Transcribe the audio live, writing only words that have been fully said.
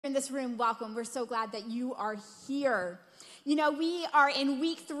In this room, welcome. We're so glad that you are here. You know, we are in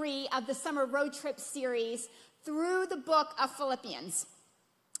week 3 of the summer road trip series through the book of Philippians.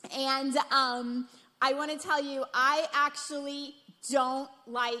 And I want to tell you, I actually don't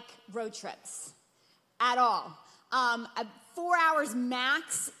like road trips at all. 4 hours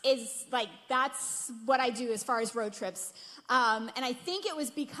max is like, that's what I do as far as road trips. And I think it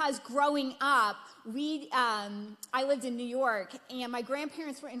was because growing up, I lived in New York, and my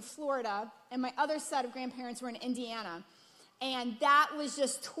grandparents were in Florida, and my other set of grandparents were in Indiana. And that was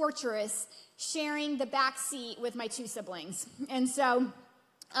just torturous, sharing the back seat with my 2 siblings. And so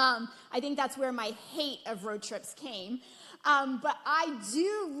I think that's where my hate of road trips came. But I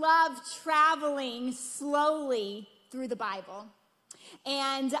do love traveling slowly through the Bible.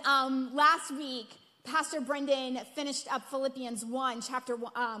 And last week, Pastor Brendan finished up Philippians 1, chapter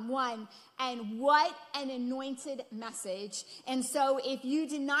 1, and what an anointed message. And so if you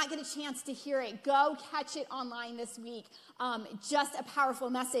did not get a chance to hear it, go catch it online this week. Just a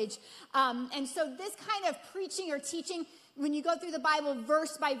powerful message. And so this kind of preaching or teaching, when you go through the Bible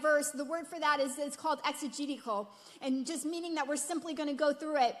verse by verse, the word for that is it's called exegetical, and just meaning that we're simply going to go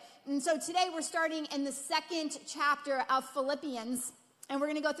through it. And so today we're starting in the 2nd chapter of Philippians, and we're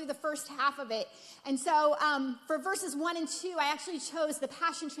going to go through the first half of it. And so for verses 1 and 2, I actually chose the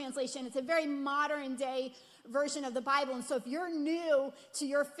Passion Translation. It's a very modern day version of the Bible. And so if you're new to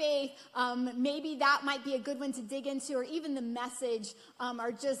your faith, maybe that might be a good one to dig into, or even the Message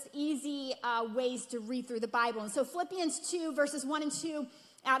are just easy ways to read through the Bible. And so Philippians 2, verses 1 and 2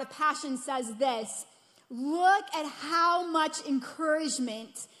 out of Passion says this: look at how much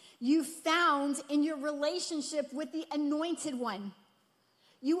encouragement you found in your relationship with the Anointed One.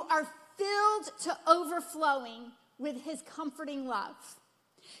 You are filled to overflowing with his comforting love.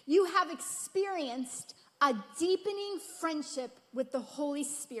 You have experienced a deepening friendship with the Holy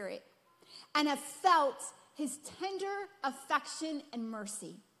Spirit and have felt his tender affection and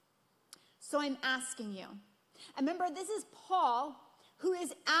mercy. So I'm asking you, and remember, this is Paul who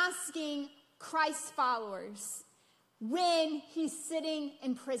is asking Christ's followers when he's sitting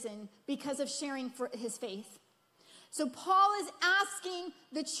in prison because of sharing for his faith. So Paul is asking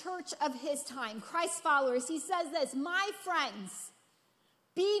the church of his time, Christ's followers, he says this: my friends,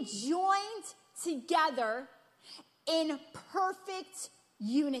 be joined together in perfect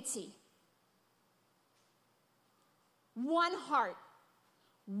unity. One heart,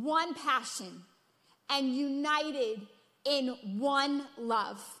 one passion, and united in one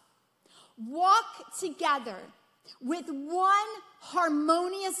love. Walk together with one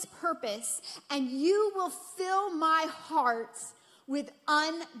harmonious purpose, and you will fill my heart with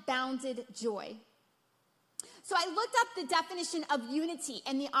unbounded joy. So I looked up the definition of unity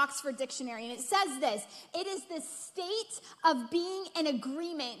in the Oxford Dictionary, and it says this: it is the state of being in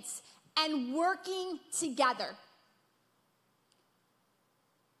agreement and working together.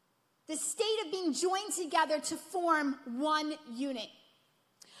 The state of being joined together to form one unit.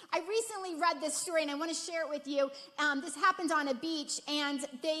 I recently read this story, and I want to share it with you. This happened on a beach, and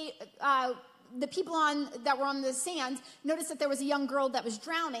the people that were on the sand noticed that there was a young girl that was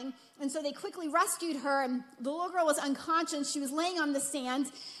drowning, and so they quickly rescued her. And the little girl was unconscious. She was laying on the sand,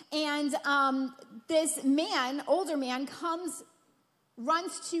 and this man, older man,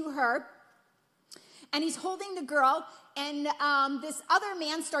 runs to her, and he's holding the girl. And this other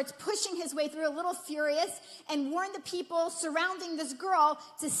man starts pushing his way through, a little furious, and warned the people surrounding this girl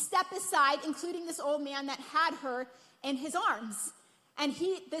to step aside, including this old man that had her in his arms. And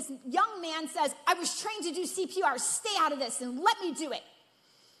this young man says, I was trained to do CPR. Stay out of this and let me do it.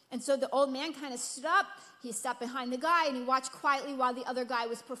 And so the old man kind of stood up. He stepped behind the guy, and he watched quietly while the other guy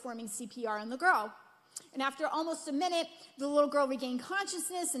was performing CPR on the girl. And after almost a minute, the little girl regained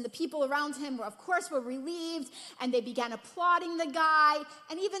consciousness, and the people around him were relieved, and they began applauding the guy.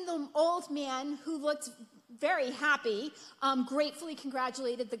 And even the old man, who looked very happy, gratefully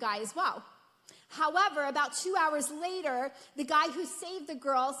congratulated the guy as well. However, about 2 hours later, the guy who saved the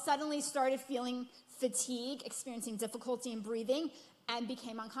girl suddenly started feeling fatigue, experiencing difficulty in breathing, and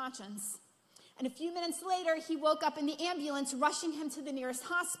became unconscious. And a few minutes later, he woke up in the ambulance, rushing him to the nearest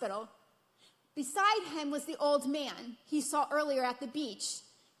hospital. Beside him was the old man he saw earlier at the beach,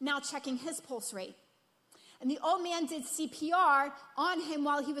 now checking his pulse rate. And the old man did CPR on him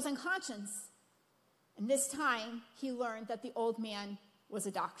while he was unconscious. And this time, he learned that the old man was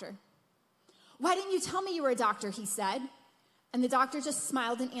a doctor. Why didn't you tell me you were a doctor, he said. And the doctor just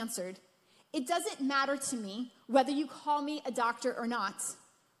smiled and answered, it doesn't matter to me whether you call me a doctor or not.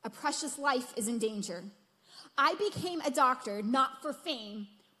 A precious life is in danger. I became a doctor not for fame,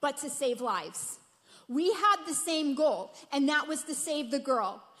 but to save lives. We had the same goal, and that was to save the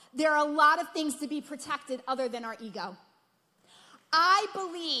girl. there are a lot of things to be protected other than our ego. I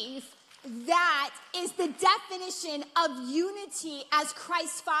believe that is the definition of unity as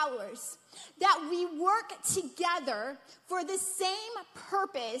Christ followers. That we work together for the same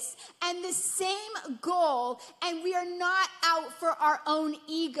purpose and the same goal, and we are not out for our own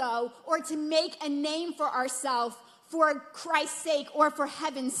ego or to make a name for ourselves for Christ's sake or for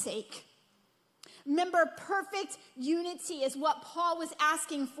heaven's sake. Remember, perfect unity is what Paul was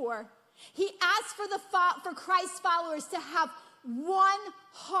asking for. He asked for Christ's followers to have one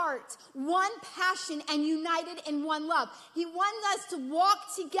heart, one passion, and united in one love. He wants us to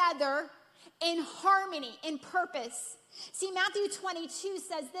walk together in harmony, in purpose. See, Matthew 22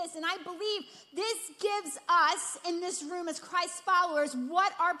 says this, and I believe this gives us in this room as Christ's followers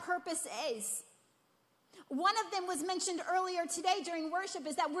what our purpose is. One of them was mentioned earlier today during worship,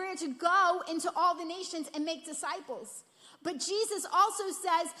 is that we're to go into all the nations and make disciples. But Jesus also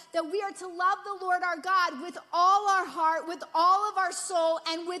says that we are to love the Lord our God with all our heart, with all of our soul,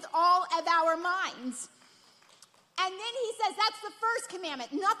 and with all of our minds. And then he says that's the first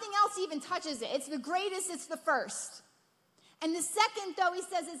commandment. Nothing else even touches it. It's the greatest, it's the first. And the second, though, he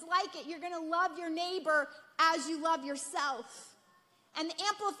says is like it. You're going to love your neighbor as you love yourself. And the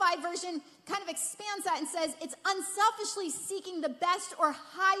Amplified version kind of expands that and says it's unselfishly seeking the best or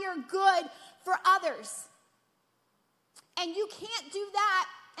higher good for others. And you can't do that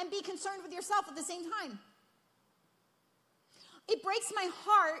and be concerned with yourself at the same time. It breaks my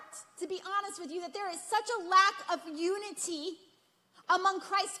heart, to be honest with you, that there is such a lack of unity among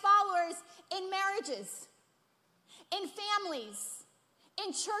Christ's followers in marriages, in families,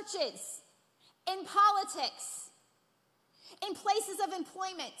 in churches, in politics, in places of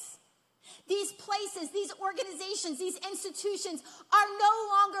employment. These places, these organizations, these institutions are no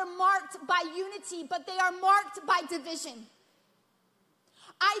longer marked by unity, but they are marked by division.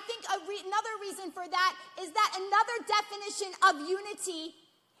 I think another reason for that is that another definition of unity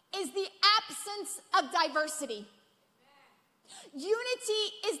is the absence of diversity. Unity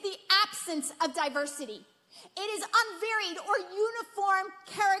is the absence of diversity. It is unvaried or uniform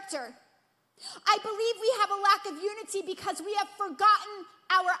character. I believe we have a lack of unity because we have forgotten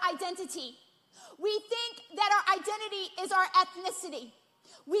our identity. We think that our identity is our ethnicity.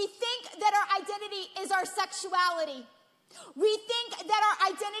 We think that our identity is our sexuality. We think that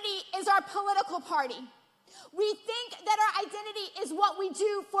our identity is our political party. We think that our identity is what we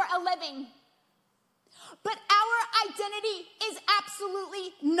do for a living. But our identity is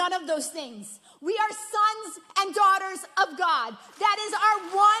absolutely none of those things. We are sons and daughters of God. That is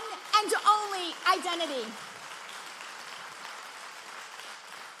our one and only identity.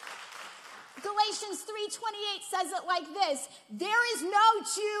 Galatians 3:28 says it like this: there is no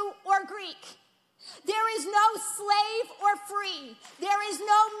Jew or Greek. There is no slave or free. There is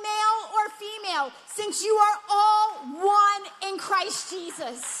no male or female, since you are all one in Christ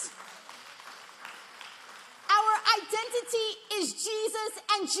Jesus. Our identity is Jesus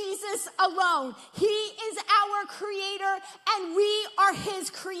and Jesus alone. He is our creator and we are his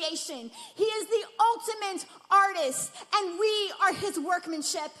creation. He is the ultimate artist and we are his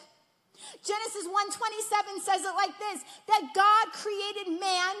workmanship. Genesis 1:27 says it like this, that God created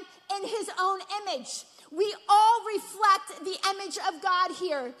man in his own image. We all reflect the image of God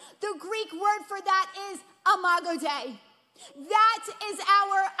here. The Greek word for that is amagode. That is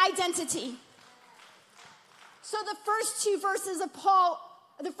our identity. So the first two verses of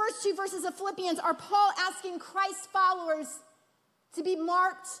Philippians are Paul asking Christ's followers to be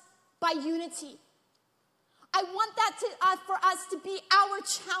marked by unity. I want that for us to be our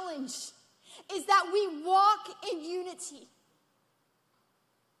challenge, is that we walk in unity.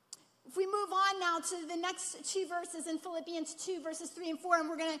 If we move on now to the next two verses in Philippians 2, verses 3 and 4, and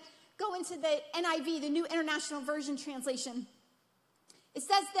we're going to go into the NIV, the New International Version translation. It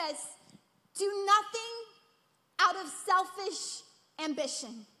says this: do nothing out of selfish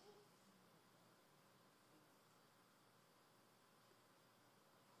ambition.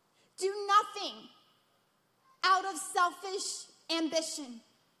 Do nothing out of selfish ambition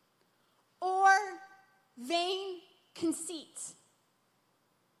or vain conceit.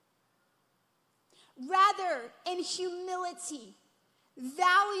 Rather, in humility,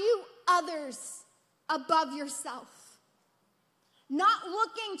 value others above yourself, not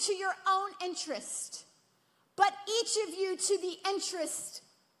looking to your own interest, but each of you to the interest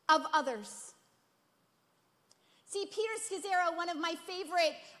of others. See, Peter Scazzaro, one of my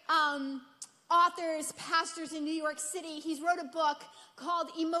favorite authors, pastors in New York City, he's wrote a book called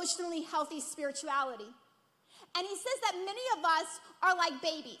Emotionally Healthy Spirituality. And he says that many of us are like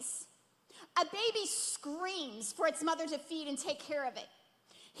babies. A baby screams for its mother to feed and take care of it.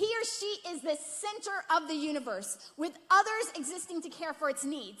 He or she is the center of the universe, with others existing to care for its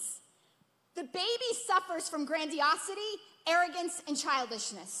needs. The baby suffers from grandiosity, arrogance, and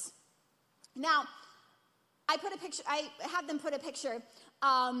childishness. Now, I had them put a picture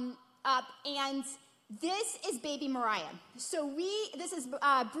up, and this is baby Mariah. So this is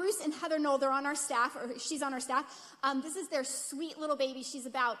Bruce and Heather Knoll. They're on our staff, or she's on our staff. This is their sweet little baby. She's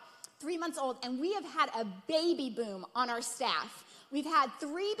about 3 months old, and we have had a baby boom on our staff. We've had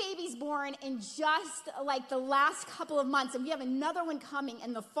 3 babies born in just like the last couple of months, and we have another one coming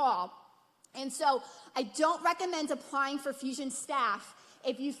in the fall. And so I don't recommend applying for Fusion staff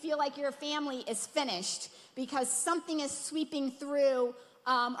if you feel like your family is finished, because something is sweeping through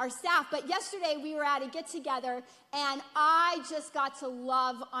our staff. But yesterday we were at a get-together, and I just got to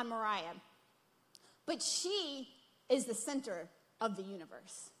love on Mariah. But she is the center of the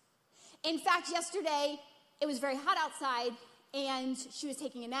universe. In fact, yesterday it was very hot outside, and she was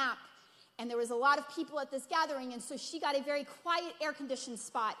taking a nap. And there was a lot of people at this gathering, and so she got a very quiet, air-conditioned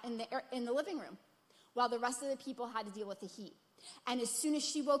spot in the living room, while the rest of the people had to deal with the heat. And as soon as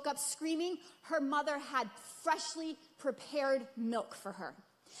she woke up screaming, her mother had freshly prepared milk for her.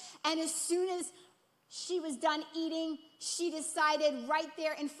 And as soon as she was done eating, she decided right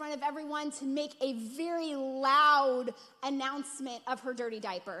there in front of everyone to make a very loud announcement of her dirty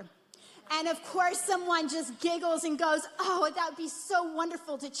diaper. And of course, someone just giggles and goes, "Oh, that would be so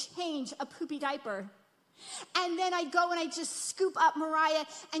wonderful to change a poopy diaper." And then I go and I just scoop up Mariah,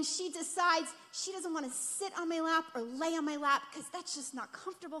 and she decides she doesn't want to sit on my lap or lay on my lap because that's just not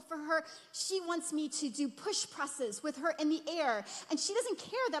comfortable for her. She wants me to do push presses with her in the air, and she doesn't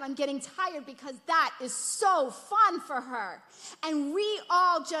care that I'm getting tired because that is so fun for her. And we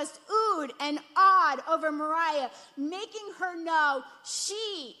all just oohed and awed over Mariah, making her know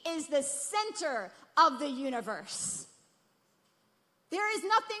she is the center of the universe. There is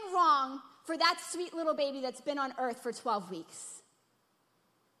nothing wrong for that sweet little baby that's been on earth for 12 weeks.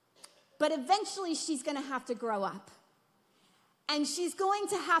 But eventually she's going to have to grow up. And she's going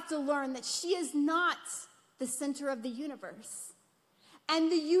to have to learn that she is not the center of the universe.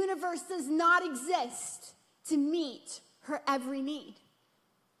 And the universe does not exist to meet her every need.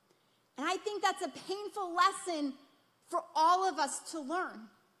 And I think that's a painful lesson for all of us to learn.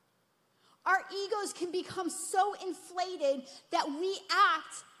 Our egos can become so inflated that we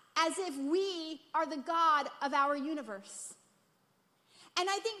act as if we are the God of our universe. And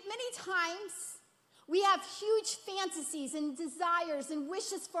I think many times we have huge fantasies and desires and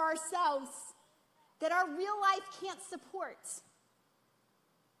wishes for ourselves that our real life can't support.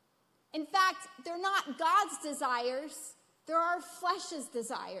 In fact, they're not God's desires, they're our flesh's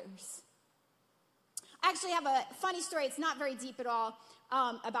desires. I actually have a funny story. It's not very deep at all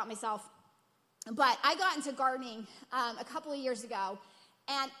about myself. But I got into gardening a couple of years ago,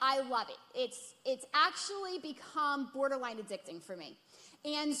 and I love it. It's actually become borderline addicting for me.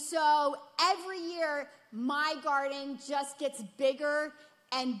 And so every year, my garden just gets bigger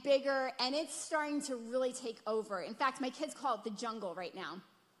and bigger, and it's starting to really take over. In fact, my kids call it the jungle right now.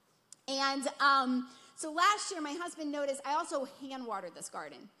 And so last year, my husband noticed I also hand watered this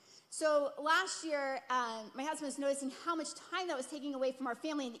garden. So last year, my husband was noticing how much time that was taking away from our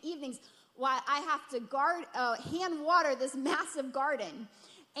family in the evenings while I have to hand water this massive garden.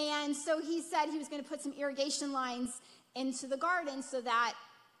 And so he said he was going to put some irrigation lines into the garden so that,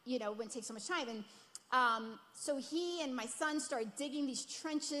 it wouldn't take so much time. And so he and my son started digging these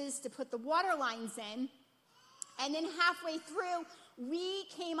trenches to put the water lines in. And then halfway through, we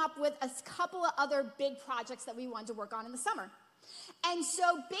came up with a couple of other big projects that we wanted to work on in the summer. And so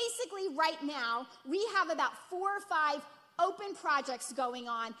basically right now, we have about 4 or 5 open projects going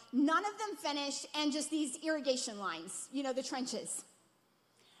on, none of them finished, and just these irrigation lines, the trenches.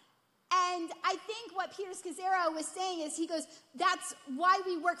 And I think what Peter Scazzaro was saying is, he goes, that's why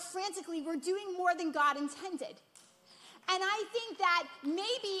we work frantically. We're doing more than God intended. And I think that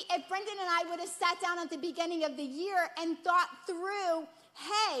maybe if Brendan and I would have sat down at the beginning of the year and thought through,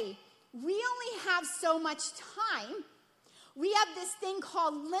 hey, we only have so much time. We have this thing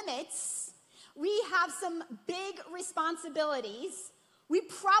called limits. We have some big responsibilities. We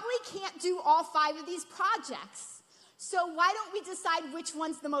probably can't do all 5 of these projects. So why don't we decide which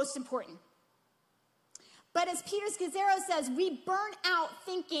one's the most important? But as Peter Scazzaro says, we burn out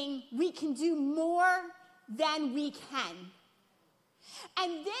thinking we can do more than we can.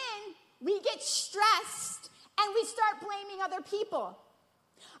 And then we get stressed and we start blaming other people.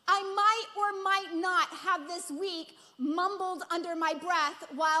 I might or might not have this week mumbled under my breath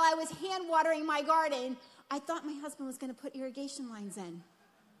while I was hand watering my garden, I thought my husband was going to put irrigation lines in.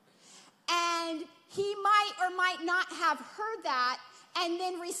 And he might or might not have heard that and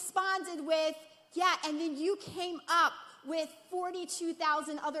then responded with, yeah, and then you came up with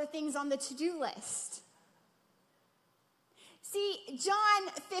 42,000 other things on the to-do list. See, John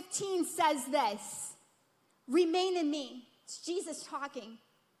 15 says this, remain in me. It's Jesus talking.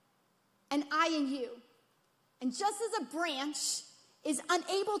 And I in you. And just as a branch is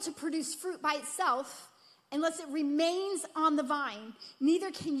unable to produce fruit by itself unless it remains on the vine,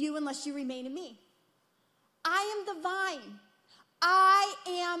 neither can you unless you remain in me. I am the vine. I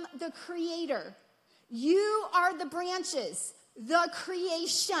am the creator. You are the branches, the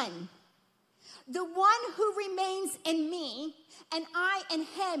creation. The one who remains in me and I in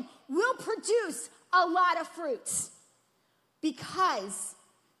him will produce a lot of fruits because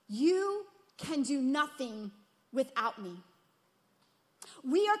you can do nothing without me.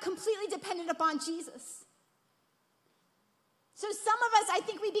 We are completely dependent upon Jesus. So some of us, I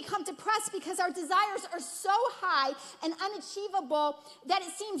think we become depressed because our desires are so high and unachievable that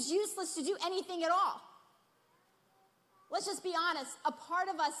it seems useless to do anything at all. Let's just be honest. A part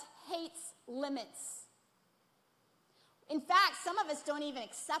of us hates limits. In fact, some of us don't even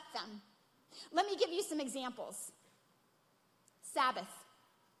accept them. Let me give you some examples. Sabbath.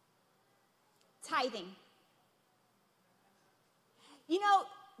 Tithing. You know,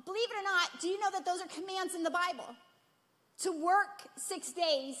 believe it or not, do you know that those are commands in the Bible? To work 6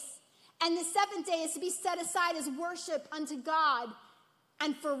 days, and the seventh day is to be set aside as worship unto God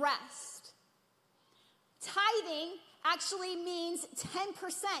and for rest. Tithing actually means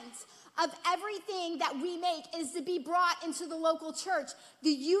 10% of everything that we make is to be brought into the local church,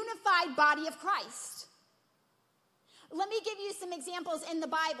 the unified body of Christ. Let me give you some examples in the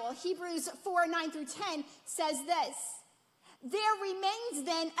Bible. Hebrews 4, 9 through 10 says this. There remains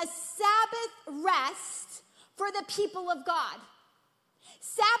then a Sabbath rest for the people of God.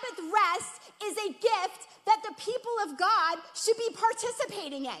 Sabbath rest is a gift that the people of God should be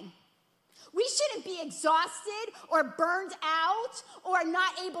participating in. We shouldn't be exhausted or burned out or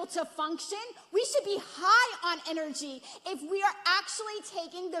not able to function. We should be high on energy if we are actually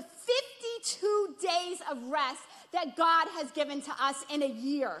taking the 52 days of rest that God has given to us in a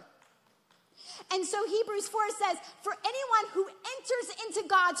year. And so Hebrews 4 says, for anyone who enters into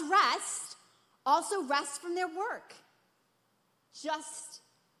God's rest also rests from their work, just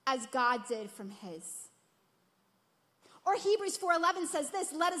as God did from his. Or Hebrews 4:11 says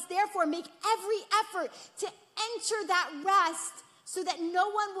this, let us therefore make every effort to enter that rest so that no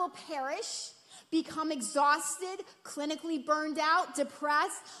one will perish, become exhausted, clinically burned out,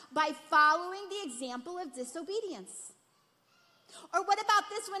 depressed by following the example of disobedience. Or what about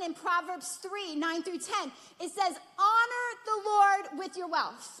this one in Proverbs 3, 9 through 10? It says, honor the Lord with your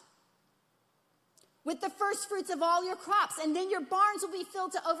wealth, with the first fruits of all your crops, and then your barns will be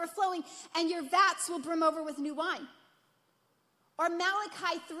filled to overflowing, and your vats will brim over with new wine. Or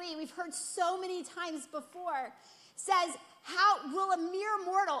Malachi 3, we've heard so many times before, says, how will a mere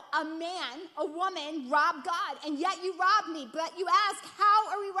mortal, a man, a woman, rob God? And yet you rob me. But you ask, how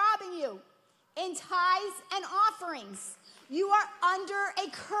are we robbing you? In tithes and offerings. You are under a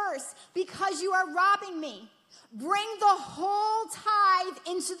curse because you are robbing me. Bring the whole tithe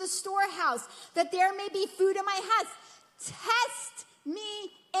into the storehouse, that there may be food in my house. Test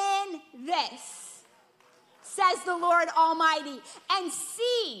me in this, says the Lord Almighty, and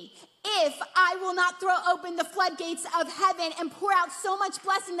see if I will not throw open the floodgates of heaven and pour out so much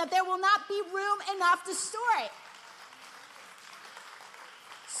blessing that there will not be room enough to store it.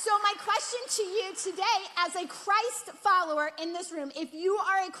 So my question to you today as a Christ follower in this room, if you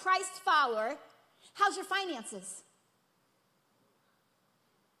are a Christ follower, how's your finances?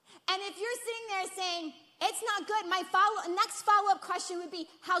 And if you're sitting there saying, it's not good, my next follow-up question would be,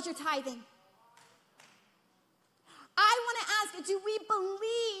 how's your tithing? I want to ask, do we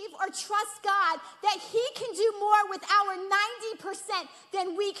believe or trust God that he can do more with our 90%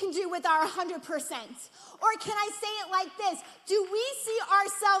 than we can do with our 100%? Or can I say it like this? Do we see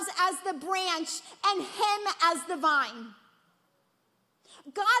ourselves as the branch and him as the vine?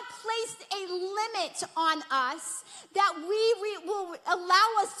 God placed a limit on us that will allow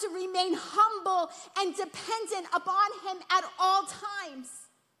us to remain humble and dependent upon him at all times.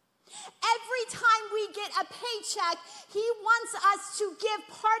 Every time we get a paycheck, he wants us to give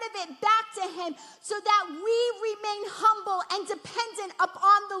part of it back to him so that we remain humble and dependent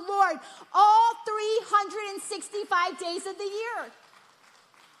upon the Lord all 365 days of the year.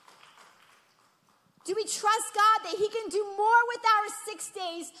 Do we trust God that he can do more with our 6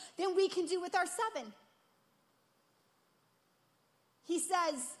 days than we can do with our 7? He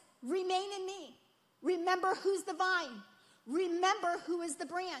says, remain in me. Remember who's the vine. Remember who is the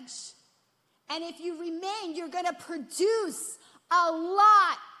branch. And if you remain, you're going to produce a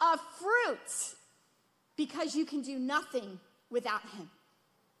lot of fruit because you can do nothing without him.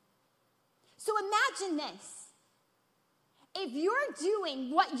 So imagine this. If you're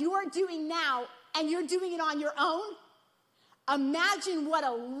doing what you're doing now and you're doing it on your own, imagine what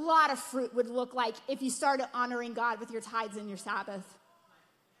a lot of fruit would look like if you started honoring God with your tithes and your Sabbath.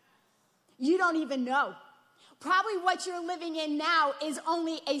 You don't even know. Probably what you're living in now is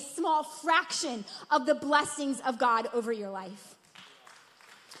only a small fraction of the blessings of God over your life.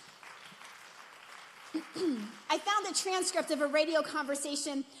 I found a transcript of a radio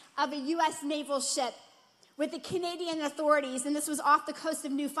conversation of a U.S. naval ship with the Canadian authorities, and this was off the coast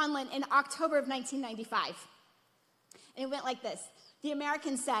of Newfoundland in October of 1995. And it went like this. The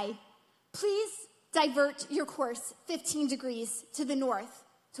Americans say, please divert your course 15 degrees to the north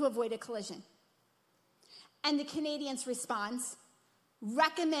to avoid a collision. And the Canadians respond,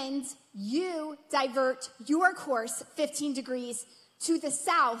 recommend you divert your course 15 degrees to the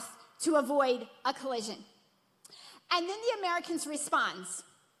south to avoid a collision. And then the Americans respond,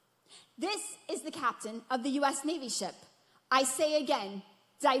 this is the captain of the U.S. Navy ship. I say again,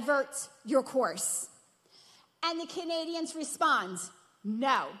 divert your course. And the Canadians respond,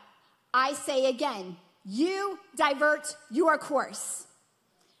 no. I say again, you divert your course.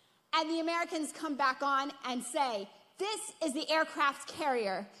 And the Americans come back on and say, this is the aircraft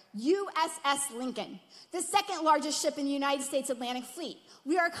carrier, USS Lincoln, the second largest ship in the United States Atlantic Fleet.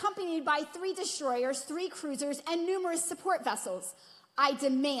 We are accompanied by 3 destroyers, 3 cruisers, and numerous support vessels. I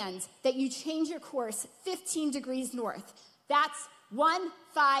demand that you change your course 15 degrees north. That's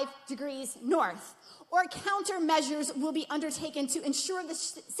 15 degrees north. Or countermeasures will be undertaken to ensure the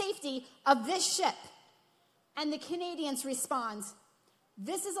safety of this ship. And the Canadians respond,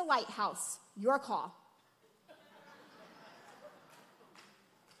 this is a lighthouse, your call.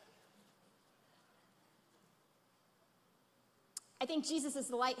 I think Jesus is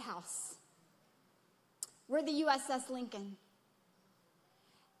the lighthouse. We're the USS Lincoln.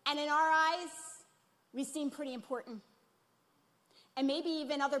 And in our eyes, we seem pretty important. And maybe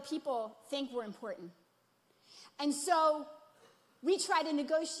even other people think we're important. And so we try to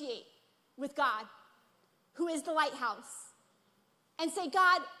negotiate with God, who is the lighthouse, and say,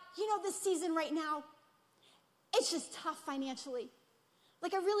 God, you know, this season right now, it's just tough financially.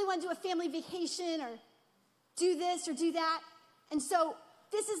 Like, I really want to do a family vacation or do this or do that. And so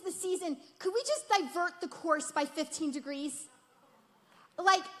this is the season. Could we just divert the course by 15 degrees?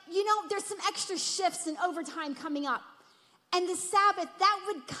 Like, you know, there's some extra shifts and overtime coming up. And the Sabbath, that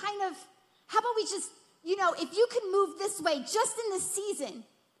would kind of, how about we just, you know, if you could move this way just in this season.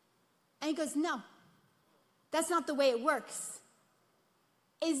 And he goes, no, that's not the way it works.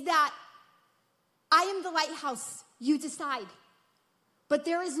 Is that I am the lighthouse, you decide. But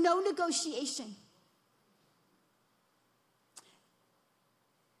there is no negotiation.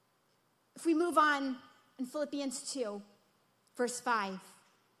 If we move on in Philippians 2, verse 5,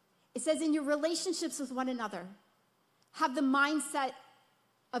 it says, in your relationships with one another, have the mindset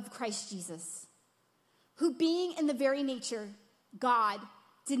of Christ Jesus, who being in the very nature God,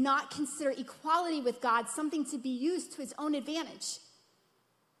 did not consider equality with God something to be used to his own advantage.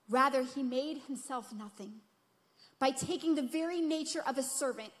 Rather, he made himself nothing by taking the very nature of a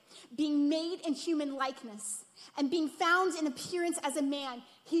servant, being made in human likeness, and being found in appearance as a man.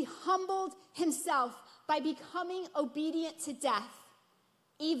 He humbled himself by becoming obedient to death,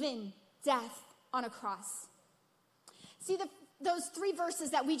 even death on a cross. See, those 3 verses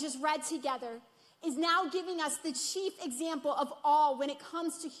that we just read together is now giving us the chief example of all when it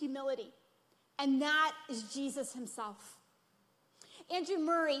comes to humility, and that is Jesus himself. Andrew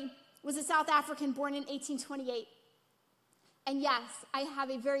Murray was a South African born in 1828. And yes, I have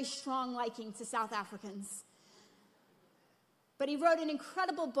a very strong liking to South Africans. But he wrote an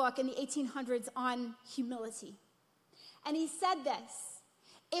incredible book in the 1800s on humility. And he said this,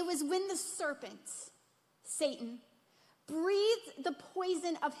 it was when the serpent, Satan, breathed the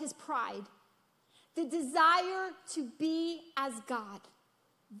poison of his pride, the desire to be as God,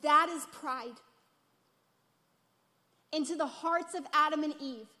 that is pride, into the hearts of Adam and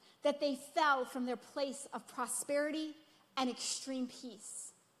Eve, that they fell from their place of prosperity and extreme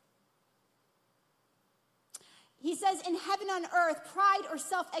peace. He says, in heaven on earth, pride or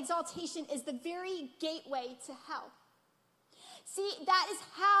self-exaltation is the very gateway to hell. See, that is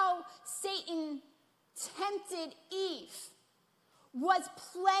how Satan tempted Eve, was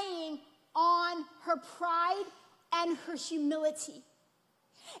playing on her pride and her humility.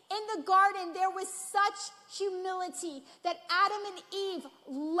 In the garden, there was such humility that Adam and Eve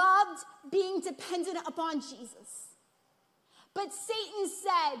loved being dependent upon Jesus. But Satan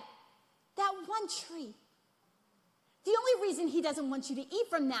said, that one tree, The only reason he doesn't want you to eat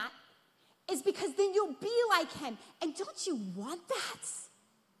from that is because then you'll be like him. And don't you want that?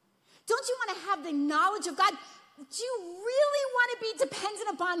 Don't you want to have the knowledge of God? Do you really want to be dependent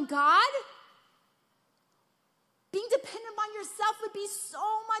upon God? Being dependent upon yourself would be so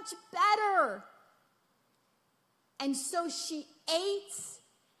much better. And so she ate,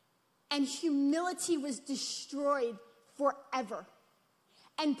 and humility was destroyed forever.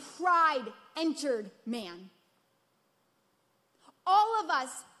 And pride entered man. All of us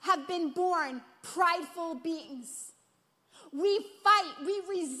have been born prideful beings. We fight, we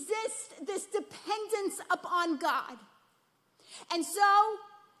resist this dependence upon God. And so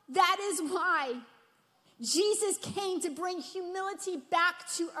that is why Jesus came to bring humility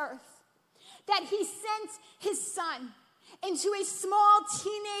back to earth. That he sent his son into a small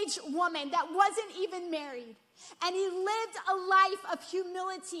teenage woman that wasn't even married. And he lived a life of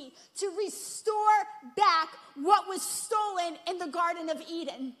humility to restore back what was stolen in the Garden of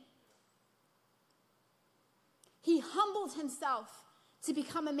Eden. He humbled himself to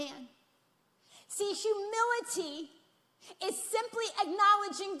become a man. See, humility is simply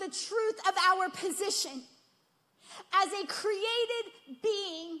acknowledging the truth of our position as a created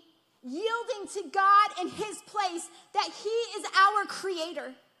being, yielding to God in his place, that he is our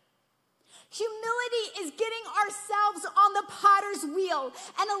creator. Humility is getting ourselves on the potter's wheel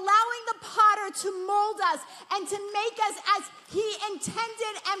and allowing the potter to mold us and to make us as he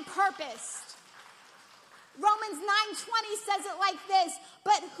intended and purposed. Romans 9:20 says it like this,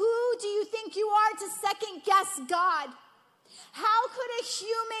 "But who do you think you are to second guess God? How could a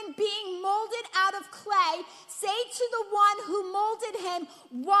human being molded out of clay say to the one who molded him,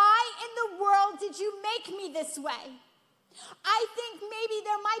 'Why in the world did you make me this way?'" I think maybe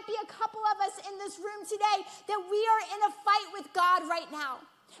there might be a couple of us in this room today that we are in a fight with God right now.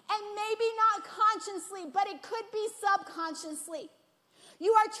 And maybe not consciously, but it could be subconsciously.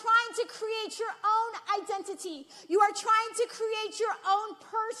 You are trying to create your own identity. You are trying to create your own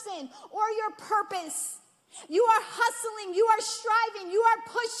person or your purpose. You are hustling, you are striving, you are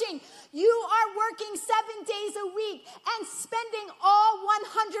pushing. You are working 7 days a week and spending all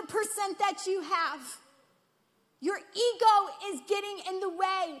 100% that you have. Your ego is getting in the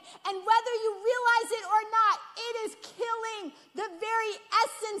way. And whether you realize it or not, it is killing the very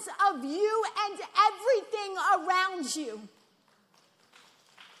essence of you and everything around you.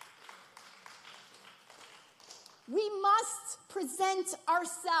 We must present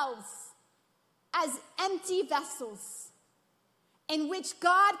ourselves as empty vessels in which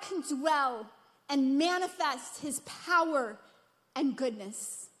God can dwell and manifest his power and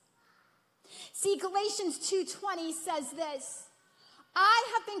goodness. See, Galatians 2:20 says this,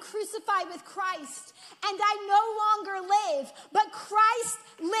 "I have been crucified with Christ, and I no longer live, but Christ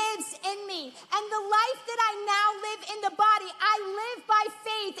lives in me. And the life that I now live in the body, I live by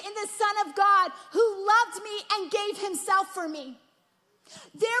faith in the Son of God who loved me and gave himself for me."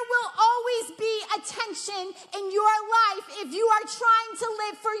 There will always be a tension in your life if you are trying to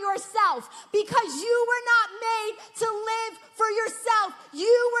live for yourself, because you were not made to live for yourself.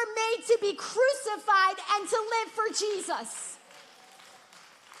 You were made to be crucified and to live for Jesus.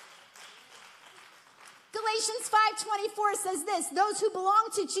 Galatians 5:24 says this, "Those who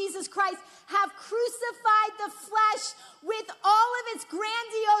belong to Jesus Christ have crucified the flesh with all of its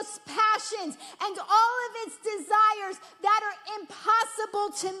grandiose passions and all of its desires that are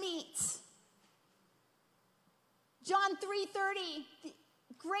impossible to meet." John 3:30,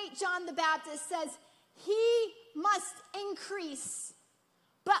 the great John the Baptist says, "He must increase,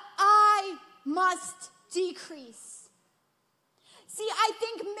 but I must decrease." See, I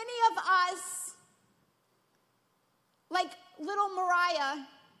think many of us, like little Mariah,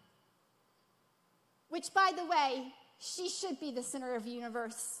 which, by the way, she should be the center of the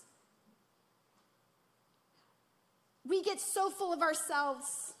universe. We get so full of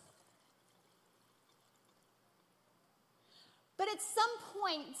ourselves. But at some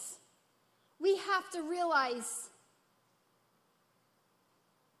point, we have to realize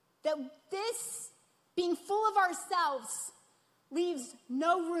that this being full of ourselves leaves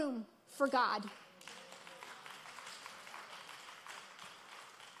no room for God.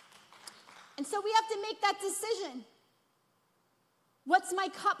 And so we have to make that decision. What's my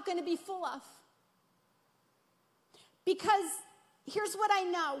cup going to be full of? Because here's what I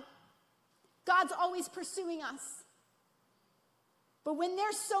know. God's always pursuing us. But when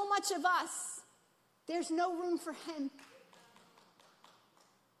there's so much of us, there's no room for him.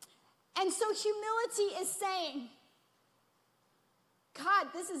 And so humility is saying,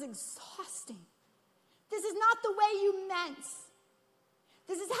 "God, this is exhausting. This is not the way you meant.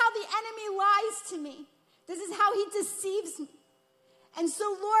 This is how the enemy lies to me. This is how he deceives me. And so,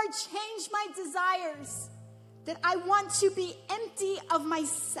 Lord, change my desires that I want to be empty of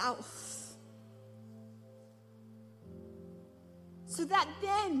myself, so that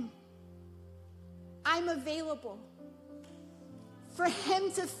then I'm available for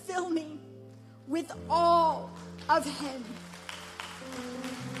him to fill me with all of him.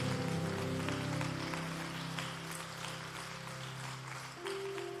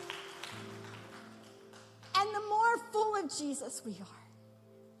 And the more full of Jesus we are,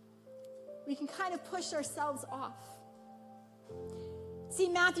 we can kind of push ourselves off. See,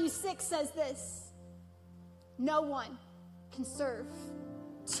 Matthew 6 says this: no one can serve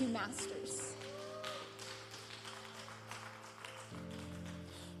two masters.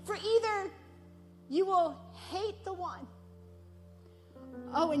 For either you will hate the one,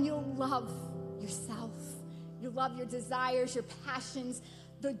 and you'll love yourself. You'll love your desires, your passions,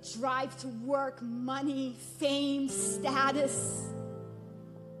 the drive to work, money, fame, status.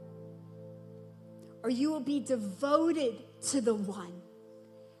 Or you will be devoted to the one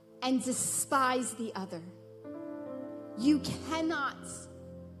and despise the other. You cannot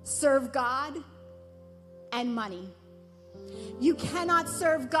serve God and money. You cannot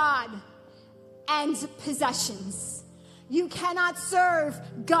serve God and possessions. You cannot serve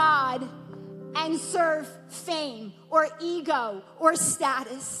God and serve fame or ego or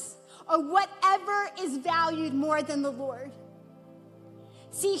status or whatever is valued more than the Lord.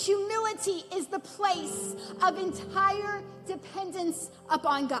 See, humility is the place of entire dependence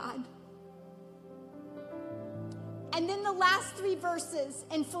upon God. And then the last three verses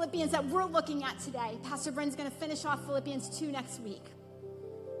in Philippians that we're looking at today. Pastor Bryn's going to finish off Philippians 2 next week.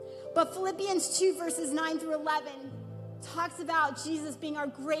 But Philippians 2 verses 9 through 11 talks about Jesus being our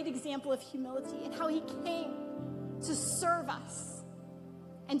great example of humility and how he came to serve us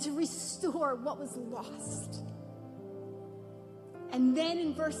and to restore what was lost. And then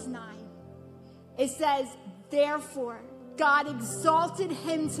in verse 9, it says, therefore, God exalted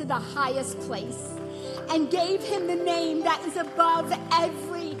him to the highest place and gave him the name that is above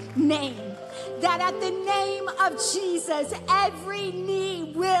every name, that at the name of Jesus, every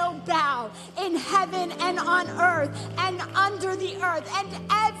knee will bow in heaven and on earth and under the earth,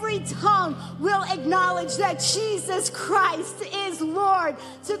 and every tongue will acknowledge that Jesus Christ is Lord,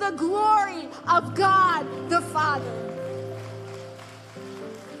 to the glory of God the Father.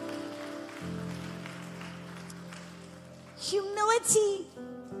 Humility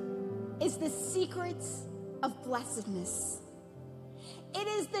is the secret of blessedness. It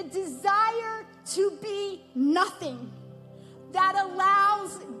is the desire to be nothing that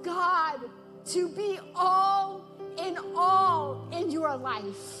allows God to be all in your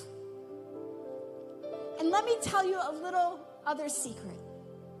life. And let me tell you a little other secret.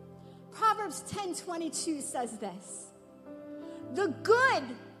 Proverbs 10:22 says this: the good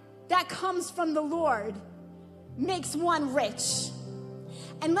that comes from the Lord makes one rich.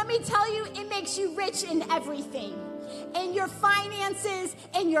 And let me tell you, it makes you rich in everything. In your finances,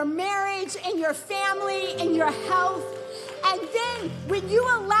 in your marriage, in your family, in your health. And then when you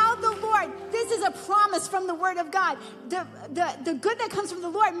allow the Lord, this is a promise from the Word of God. The good that comes from the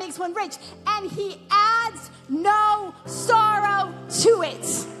Lord makes one rich, and he adds no sorrow to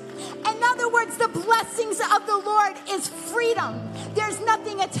it. In other words, the blessings of the Lord is freedom. There's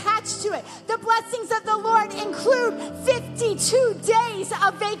nothing attached to it. The blessings of the Lord include 52 days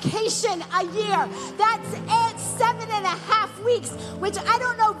of vacation a year. That's it, 7.5 weeks, which I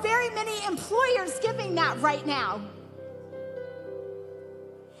don't know very many employers giving that right now.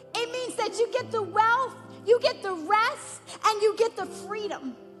 It means that you get the wealth, you get the rest, and you get the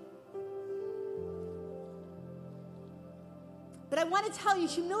freedom. But I want to tell you,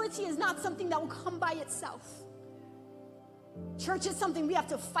 humility is not something that will come by itself. Church is something we have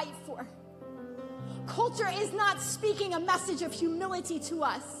to fight for. Culture is not speaking a message of humility to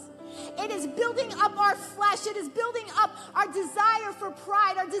us. It is building up our flesh. It is building up our desire for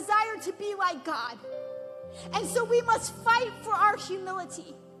pride, our desire to be like God. And so we must fight for our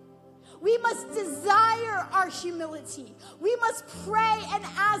humility. We must desire our humility. We must pray and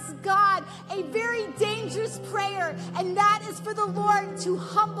ask God a very dangerous prayer, and that is for the Lord to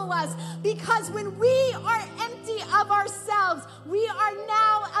humble us. Because when we are empty of ourselves, we are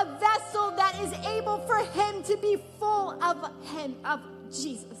now a vessel that is able for him to be full of him, of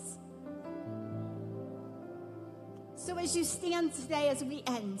Jesus. So as you stand today, as we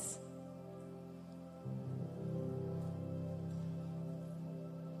end,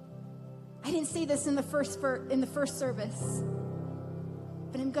 I didn't say this in the first service,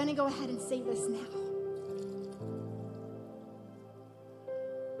 but I'm going to go ahead and say this now.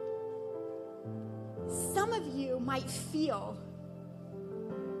 Some might feel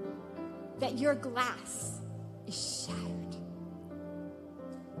that your glass is shattered.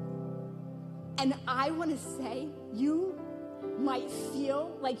 And I want to say, you might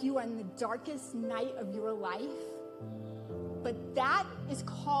feel like you are in the darkest night of your life, but that is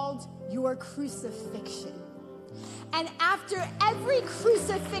called your crucifixion. And after every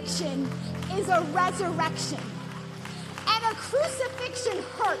crucifixion is a resurrection. And a crucifixion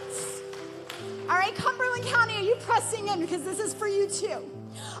hurts. All right, Cumberland County, are you pressing in? Because this is for you too.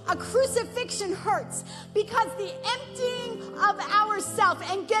 A crucifixion hurts because the emptying of ourselves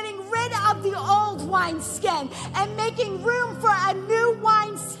and getting rid of the old wineskin and making room for a new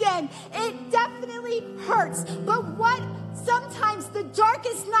wineskin, it definitely hurts. But what sometimes the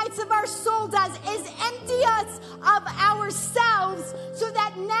darkest nights of our soul does is empty us of ourselves so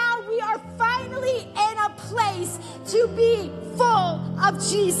that now we are finally in a place to be full of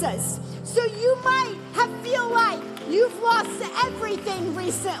Jesus. So you might feel like you've lost everything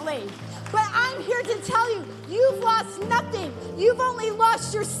recently. But I'm here to tell you, you've lost nothing. You've only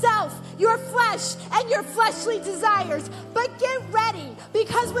lost yourself, your flesh, and your fleshly desires. But get ready,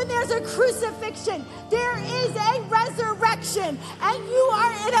 because when there's a crucifixion, there is a resurrection, and you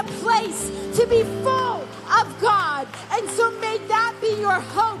are in a place to be full of God. And so may that be your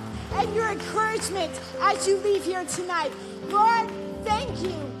hope and your encouragement as you leave here tonight. Lord, thank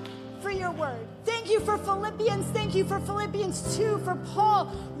you for your word. Thank you for Philippians. Thank you for Philippians 2, for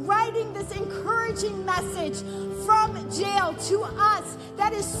Paul writing this encouraging message from jail to us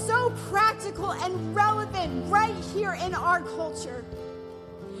that is so practical and relevant right here in our culture.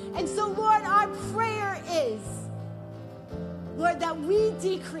 And so, Lord, our prayer is, Lord, that we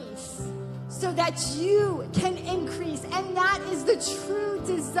decrease so that you can increase. And that is the true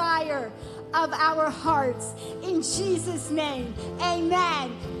desire of our hearts. In Jesus' name,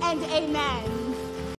 amen and amen.